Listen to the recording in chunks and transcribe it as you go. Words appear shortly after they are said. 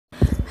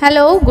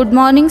Hello, good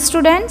morning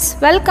students.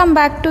 Welcome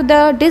back to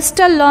the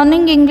Digital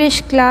Learning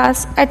English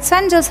class at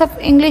St. Joseph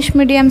English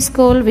Medium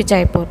School,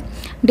 Vijaypur.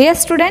 Dear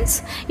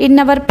students, in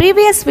our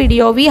previous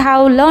video we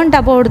have learned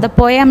about the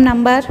poem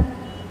number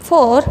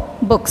 4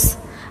 books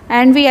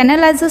and we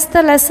analyzed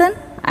the lesson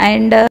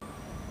and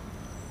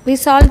we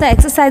solved the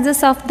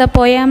exercises of the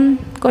poem,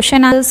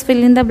 question answers,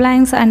 fill in the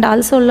blanks and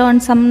also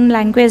learned some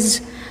language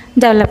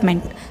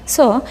development.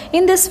 So,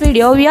 in this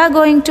video we are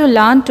going to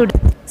learn today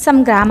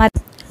some grammar.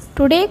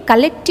 Today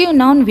collective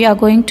noun we are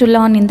going to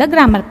learn in the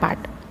grammar part.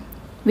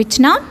 Which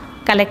noun?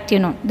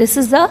 Collective noun. This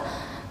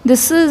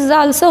is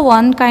also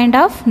one kind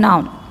of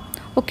noun.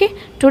 Okay.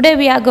 Today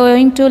we are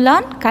going to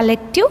learn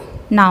collective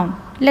noun.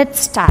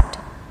 Let's start.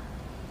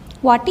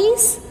 What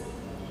is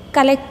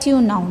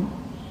collective noun?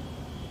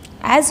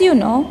 As you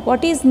know,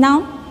 what is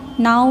noun?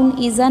 Noun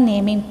is a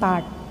naming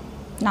part.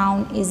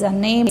 Noun is a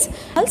name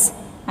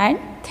and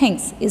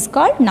things is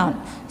called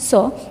noun.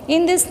 So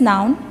in this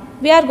noun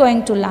we are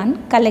going to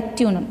learn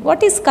collective noun.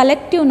 What is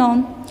collective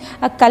noun?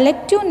 A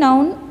collective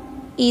noun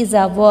is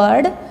a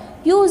word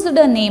used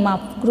to name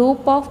a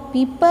group of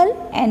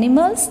people,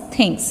 animals,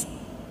 things.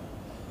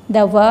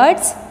 The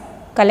words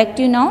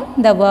collective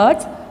noun, the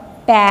words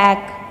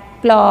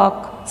pack,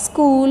 flock,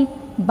 school,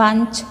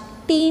 bunch,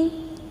 team,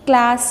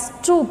 class,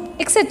 troop,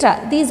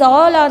 etc. These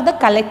all are the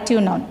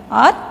collective noun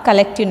or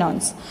collective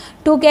nouns.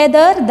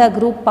 Together the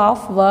group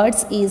of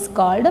words is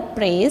called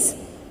phrase.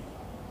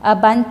 A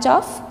bunch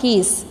of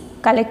keys.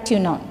 Collective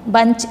noun.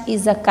 Bunch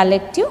is a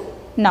collective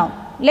noun.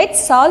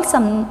 Let's solve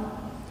some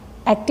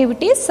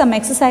activities, some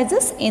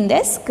exercises in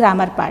this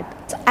grammar part.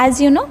 So, as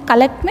you know,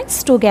 collect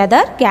means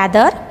together,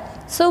 gather.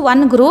 So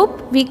one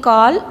group we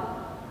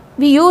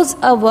use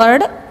a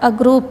word, a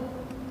group.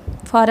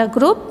 For a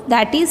group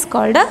that is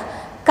called a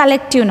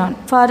collective noun.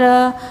 For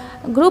a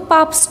group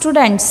of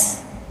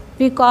students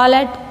we call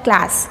it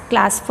class.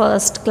 Class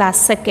first, class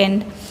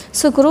second.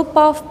 So group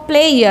of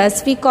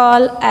players we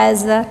call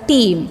as a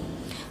team.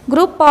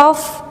 Group of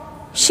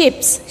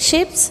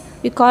ships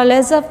we call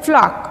as a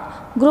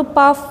flock. Group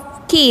of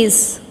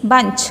keys,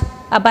 bunch,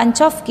 a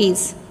bunch of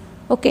keys.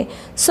 Okay,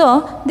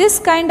 so this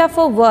kind of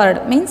a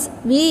word means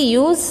we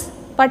use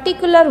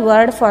particular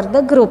word for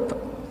the group.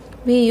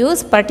 We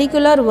use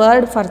particular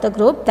word for the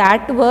group.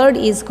 That word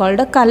is called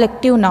a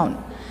collective noun.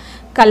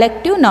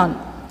 Collective noun,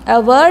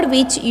 a word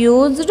which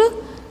used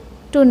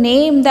to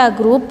name the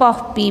group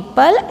of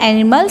people,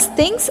 animals,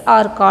 things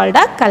are called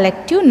a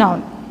collective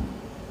noun.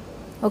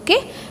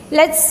 Okay,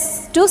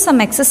 let's do some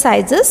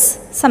exercises,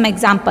 some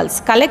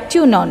examples.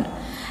 Collective noun.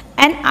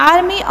 An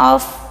army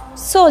of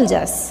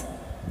soldiers.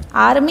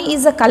 Army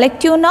is a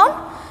collective noun.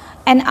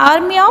 An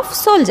army of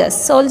soldiers.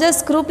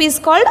 Soldiers group is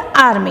called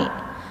army.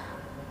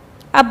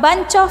 A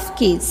bunch of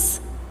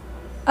keys.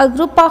 A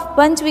group of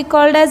bunch we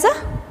called as a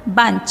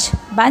bunch.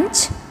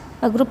 Bunch.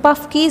 A group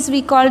of keys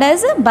we called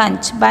as a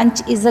bunch. Bunch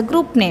is a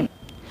group name.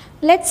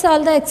 Let's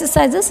solve the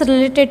exercises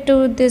related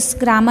to this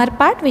grammar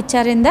part which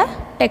are in the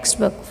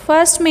textbook.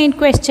 First main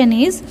question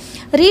is,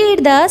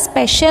 read the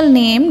special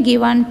name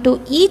given to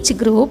each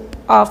group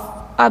of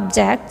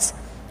objects.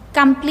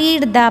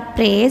 Complete the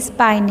phrase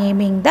by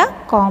naming the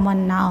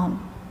common noun.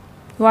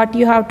 What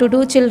you have to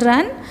do,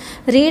 children?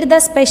 Read the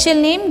special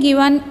name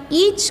given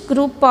each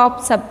group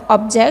of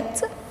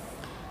objects.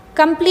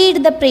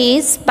 Complete the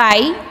phrase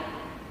by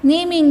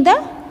naming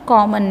the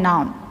common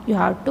noun. You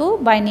have to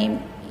by name.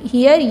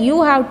 Here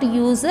you have to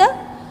use a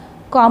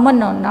common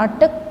noun,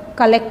 not a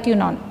collective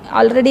noun.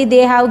 Already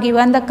they have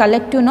given the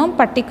collective noun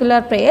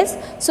particular phrase.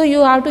 So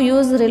you have to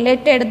use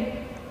related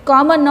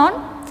common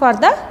noun for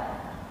that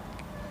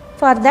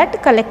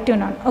collective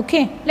noun.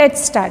 Okay,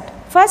 let's start.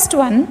 First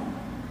one,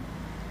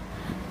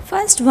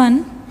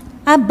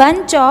 a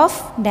bunch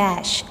of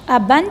dash. A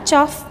bunch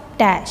of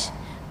dash.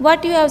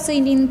 What you have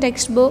seen in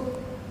textbook?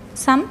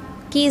 Some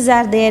keys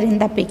are there in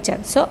the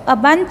picture. So a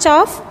bunch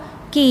of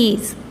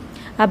keys.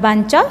 A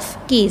bunch of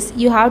keys.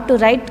 You have to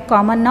write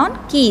common noun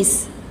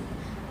keys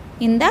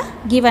in the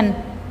given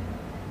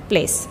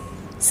place.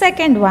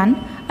 Second one,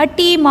 a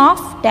team of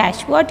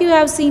dash. What you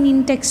have seen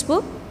in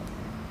textbook?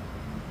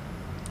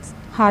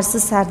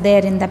 Horses are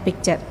there in the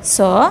picture.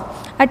 So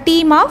a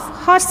team of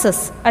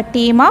horses. A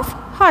team of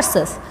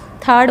horses.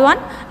 Third one,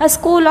 a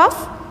school of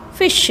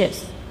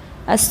fishes.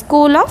 A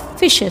school of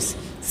fishes.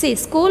 See,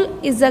 school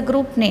is a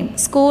group name.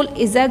 School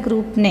is a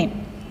group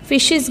name.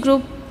 Fish is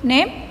group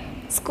name.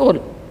 School.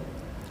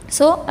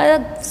 So a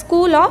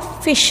school of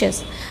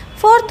fishes.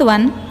 Fourth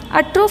one,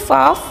 a troop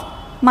of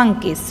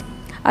monkeys.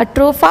 A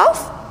troop of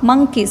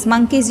monkeys.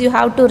 Monkeys you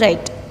have to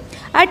write.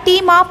 A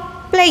team of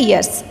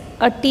players.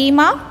 A team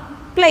of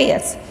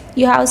players.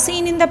 You have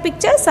seen in the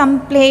picture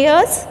some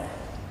players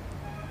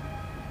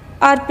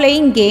are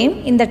playing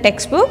game in the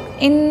textbook.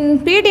 In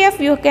PDF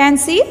you can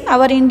see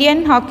our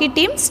Indian hockey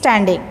team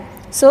standing.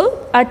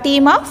 So a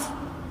team of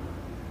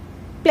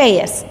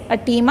players. A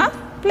team of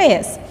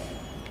players.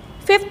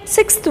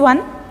 Sixth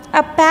one,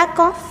 a pack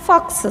of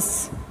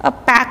foxes. A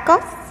pack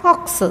of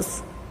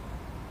foxes.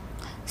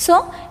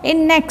 So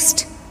in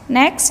next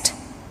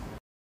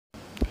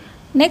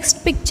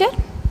picture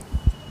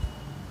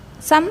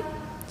some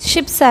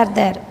ships are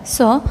there.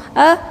 So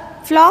a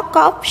flock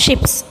of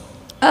ships.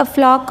 A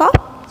flock of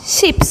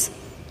ships.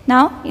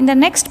 Now in the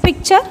next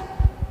picture,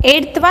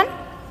 8th one,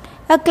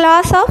 a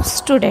class of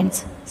students.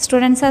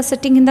 Students are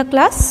sitting in the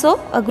class. So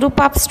a group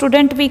of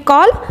students we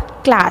call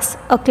class.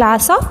 A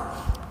class of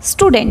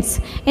students.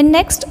 In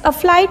next, a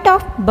flight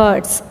of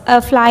birds.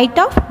 A flight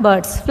of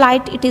birds.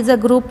 Flight, it is a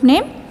group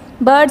name.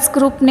 Birds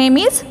group name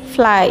is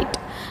flight.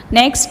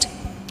 Next,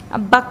 a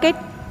bucket,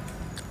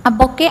 a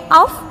bouquet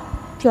of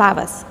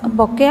flowers. A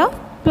bouquet of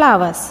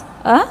flowers.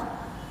 A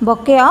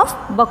bouquet of,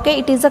 bouquet,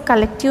 it is a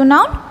collective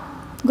noun.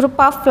 Group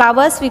of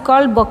flowers we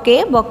call bouquet.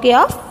 Bouquet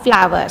of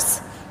flowers.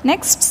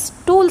 Next,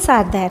 tools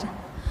are there.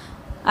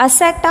 A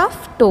set of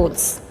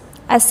tools.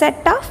 A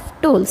set of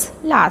tools.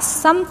 Last,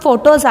 some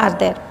photos are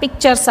there.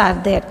 Pictures are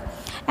there.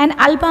 An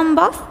album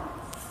of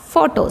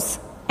photos.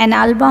 An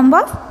album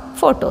of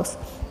photos.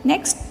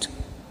 Next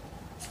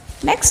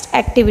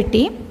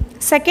activity.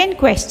 Second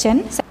question.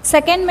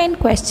 Second main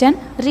question.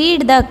 Read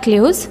the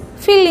clues.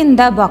 Fill in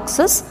the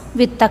boxes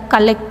with the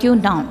collective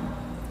noun.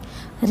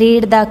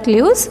 Read the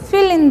clues.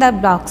 Fill in the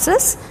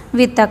boxes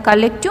with the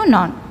collective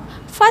noun.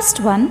 First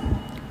one.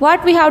 What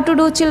we have to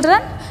do,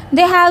 children?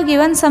 They have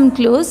given some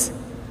clues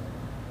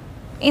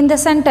in the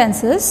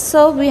sentences. So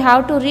we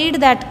have to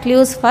read that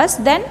clues first,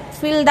 then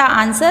fill the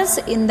answers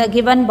in the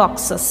given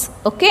boxes.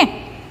 Okay.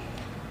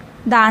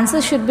 The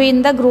answer should be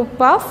in the group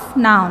of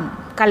noun,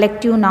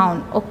 collective noun.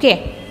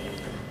 Okay.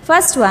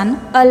 First one,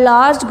 a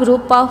large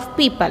group of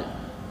people.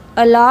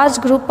 A large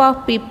group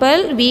of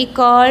people we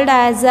called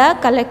as a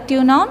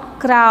collective noun,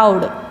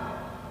 crowd.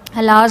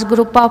 A large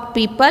group of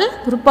people,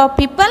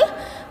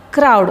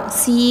 crowd.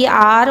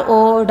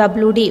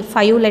 CROWD.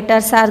 5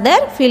 letters are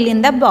there. Fill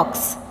in the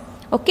box.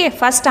 Okay,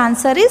 first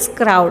answer is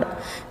crowd.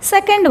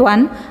 Second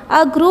one,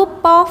 a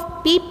group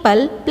of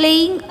people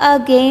playing a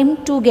game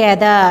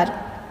together.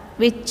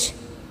 Which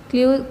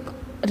clue?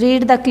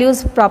 Read the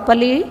clues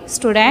properly,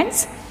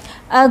 students.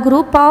 A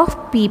group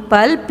of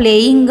people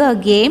playing a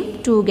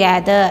game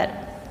together.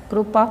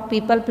 Group of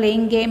people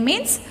playing game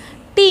means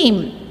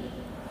team.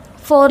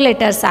 4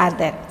 letters are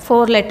there.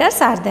 4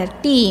 letters are there.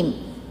 Team.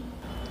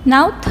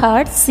 Now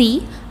third,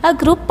 C, a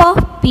group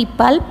of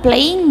people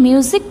playing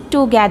music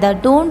together.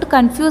 Don't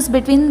confuse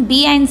between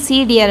B and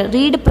C, dear.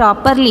 Read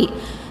properly.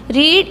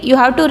 Read, you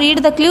have to read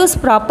the clues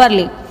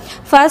properly.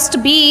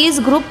 First, B is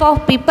group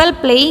of people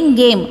playing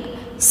game.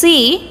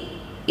 C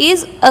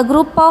is a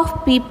group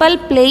of people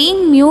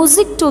playing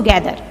music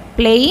together.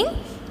 Playing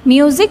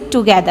music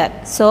together.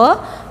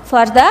 So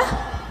for the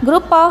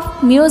group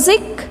of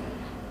music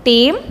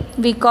team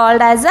we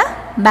called as a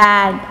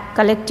band.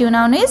 Collective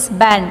noun is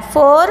band.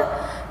 4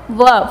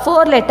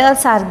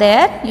 letters are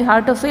there. You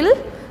have to fill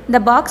the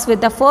box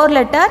with the 4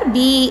 letter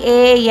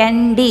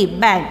BAND,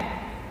 band.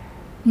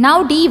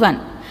 Now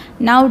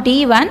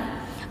D1.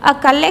 A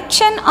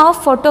collection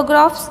of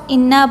photographs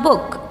in a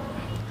book.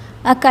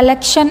 A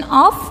collection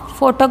of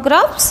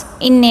photographs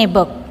in a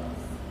book.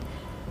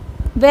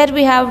 Where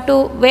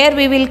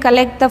we will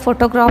collect the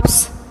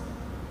photographs?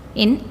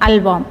 In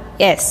album.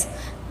 Yes.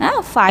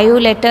 5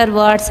 letter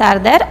words are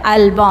there.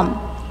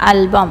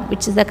 Album,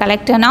 which is the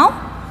collector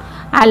now.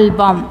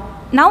 Album.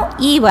 Now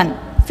E1,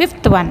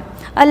 5th one,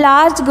 a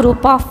large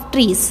group of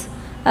trees.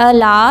 A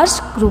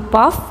large group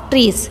of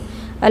trees.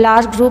 A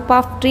large group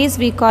of trees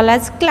we call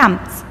as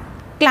clumps.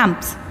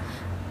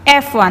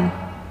 F1,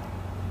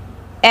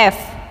 F.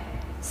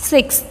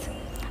 6th,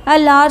 a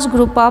large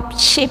group of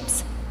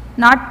ships.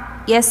 Not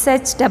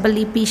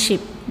SHEEP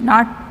ship.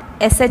 Not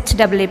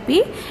SHEEP.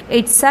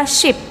 It's a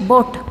ship,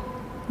 boat.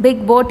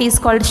 Big boat is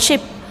called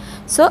ship.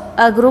 So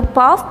a group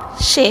of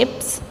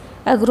ships.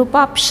 A group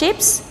of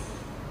ships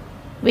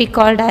we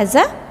called as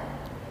a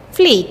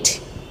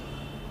fleet.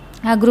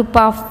 A group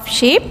of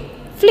ship,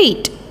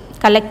 fleet.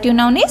 Collective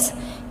noun is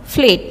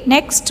fleet.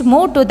 Next,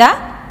 move to the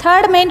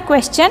third main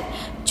question.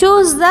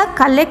 Choose the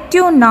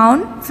collective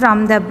noun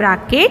from the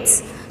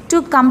brackets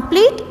to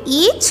complete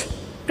each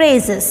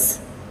phrases.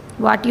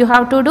 What you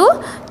have to do?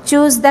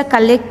 Choose the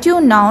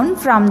collective noun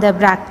from the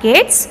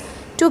brackets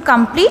to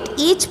complete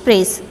each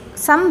phrase.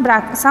 Some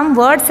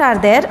words are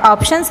there.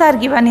 Options are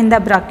given in the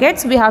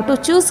brackets. We have to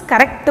choose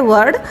correct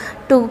word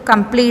to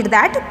complete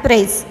that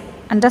phrase.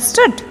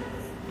 Understood?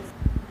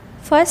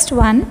 First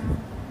one,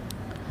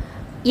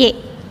 A.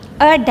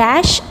 A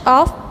dash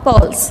of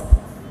pearls.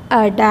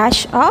 A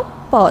dash of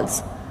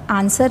pearls.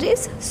 Answer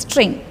is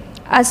string.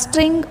 A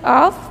string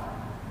of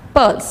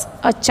pearls.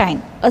 A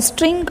chain. A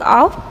string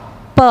of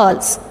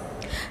pearls.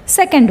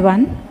 Second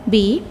one,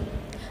 B.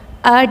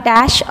 A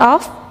dash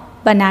of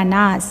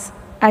bananas.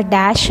 A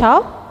dash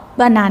of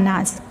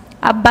bananas.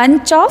 A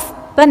bunch of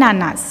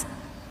bananas.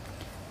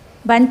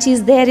 Bunch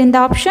is there in the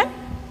option?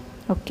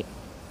 Okay.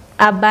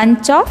 A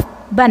bunch of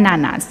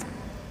bananas.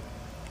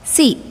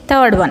 C.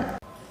 Third one.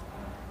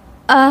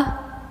 A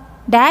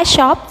dash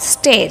of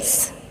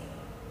stairs.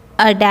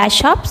 A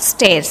dash of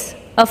stairs.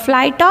 A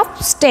flight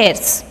of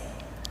stairs.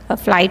 A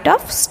flight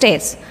of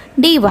stairs.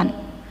 D1.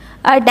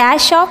 A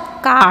dash of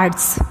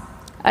cards.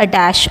 A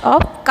dash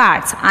of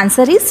cards.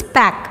 Answer is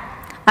pack.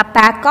 A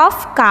pack of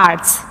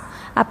cards.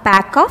 A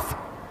pack of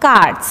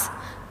cards.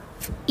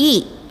 E.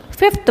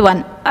 Fifth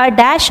one, a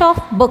dash of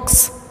books.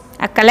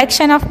 A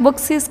collection of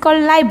books is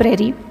called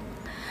library.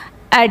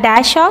 A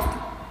dash of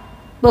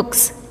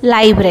books,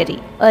 library.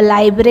 A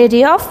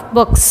library of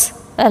books.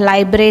 A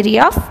library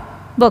of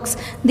books.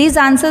 These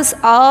answers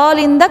all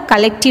in the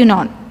collective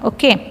noun.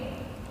 Okay.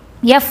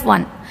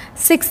 F1.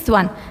 Sixth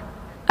one,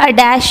 a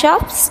dash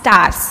of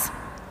stars.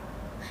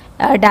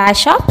 A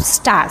dash of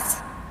stars.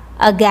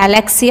 A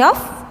galaxy of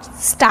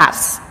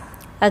stars.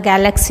 A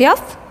galaxy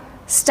of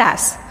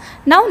stars.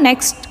 Now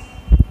next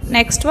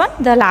one,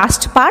 the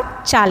last part,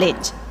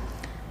 challenge.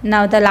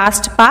 Now the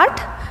last part,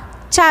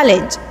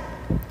 challenge.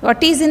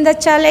 What is in the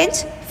challenge?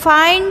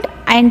 Find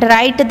and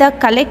write the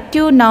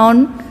collective noun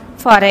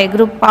for a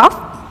group of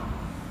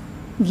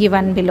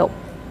given below.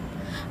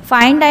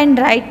 Find and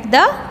write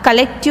the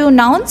collective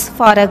nouns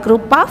for a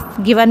group of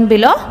given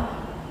below.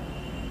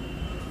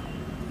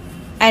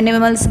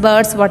 Animals,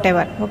 birds,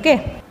 whatever. Okay.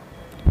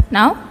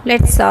 Now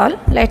let's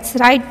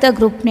write the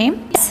group name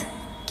is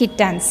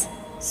kittens.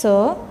 So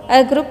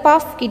a group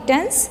of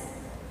kittens,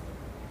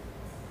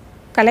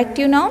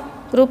 collective noun,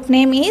 group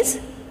name is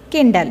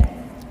Kindle.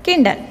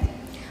 Kindle.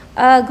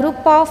 A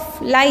group of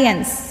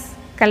lions,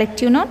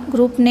 collective noun,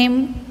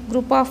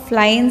 group of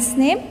lions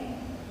name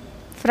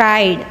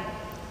Fried.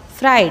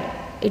 Fried.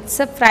 It's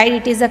a fried,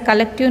 it is a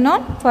collective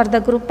noun for the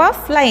group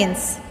of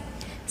lions.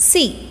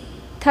 C.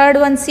 Third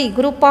one, C.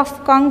 Group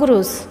of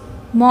kangaroos.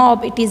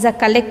 Mob. It is a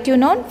collective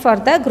noun for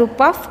the group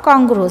of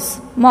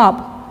kangaroos. Mob.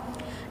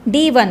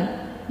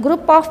 D1.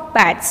 Group of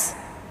bats.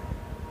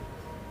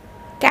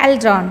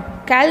 Caldron.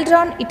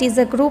 Caldron, it is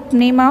a group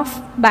name of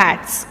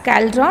bats.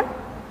 Caldron.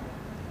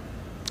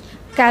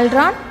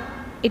 Caldron,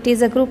 it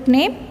is a group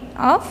name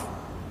of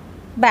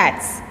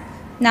bats.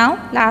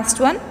 Now last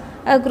one,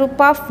 a group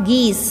of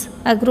geese.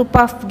 A group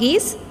of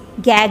geese,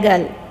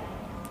 gaggle.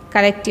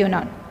 Collective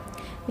noun.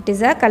 It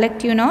is a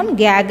collective noun,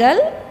 gaggle.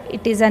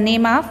 It is a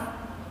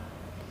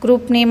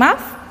group name of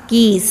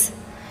geese.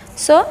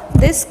 So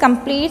this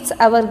completes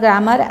our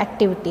grammar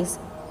activities.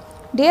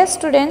 Dear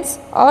students,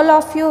 all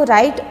of you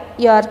write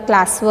your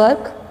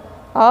classwork,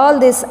 all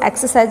these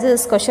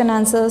exercises, question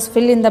answers,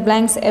 fill in the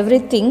blanks,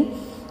 everything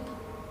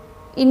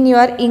in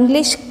your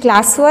English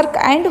classwork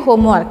and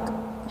homework.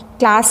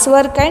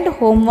 Classwork and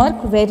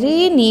homework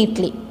very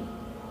neatly.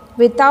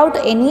 Without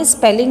any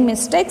spelling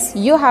mistakes,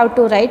 you have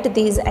to write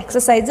these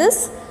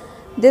exercises,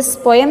 these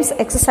poems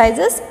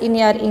exercises in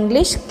your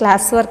English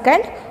classwork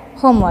and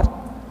homework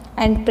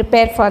and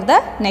prepare for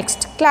the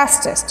next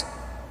class test.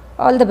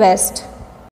 All the best.